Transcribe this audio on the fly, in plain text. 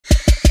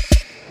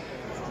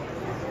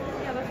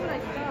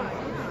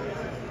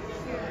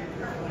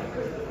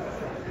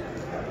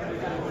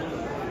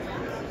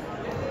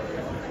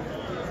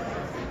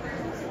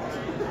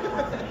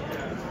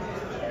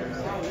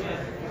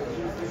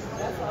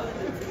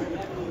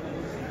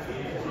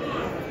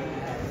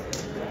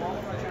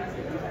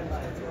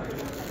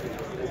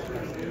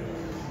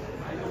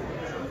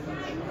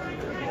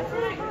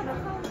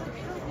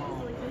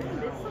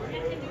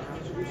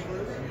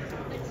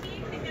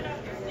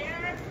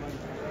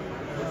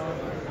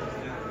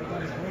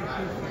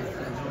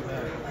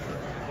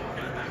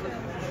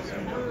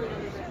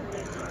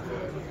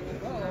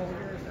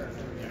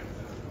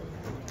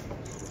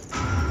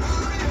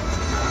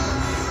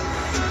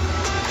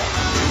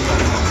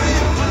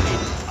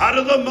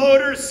of the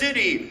Motor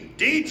City,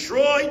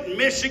 Detroit,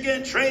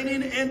 Michigan,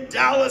 training in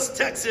Dallas,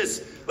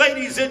 Texas.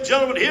 Ladies and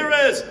gentlemen, here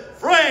is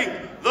Frank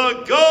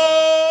the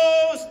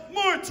Ghost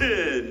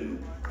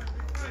Morton.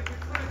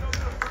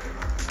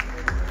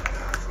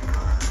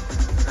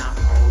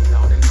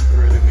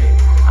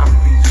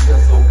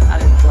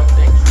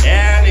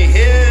 And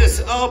his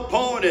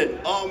opponent,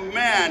 a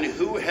man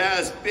who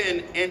has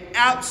been an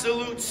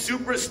absolute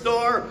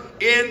superstar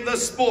in the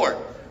sport.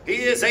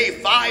 He is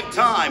a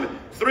 5-time,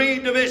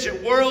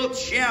 3-division world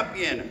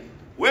champion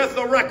with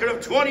a record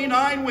of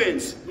 29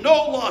 wins, no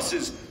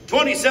losses,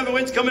 27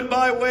 wins coming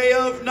by way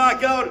of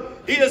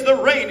knockout. He is the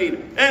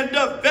reigning and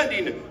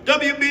defending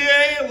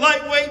WBA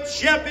lightweight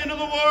champion of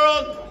the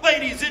world.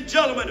 Ladies and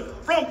gentlemen,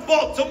 from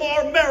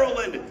Baltimore,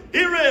 Maryland,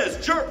 here is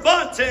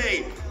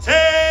Gervonta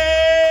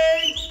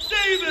Tank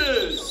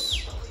Davis.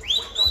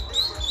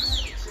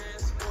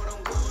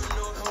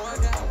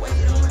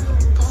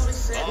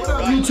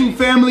 YouTube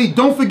family,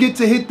 don't forget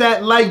to hit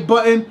that like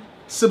button.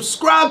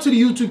 Subscribe to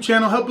the YouTube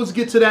channel. Help us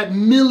get to that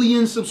 1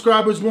 million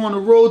subscribers. We're on the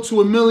road to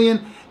 1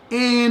 million.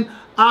 And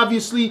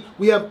obviously,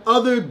 we have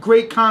other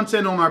great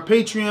content on our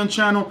Patreon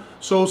channel.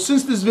 So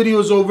since this video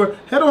is over,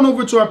 head on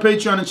over to our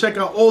Patreon and check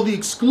out all the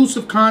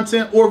exclusive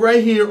content or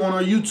right here on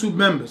our YouTube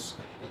members.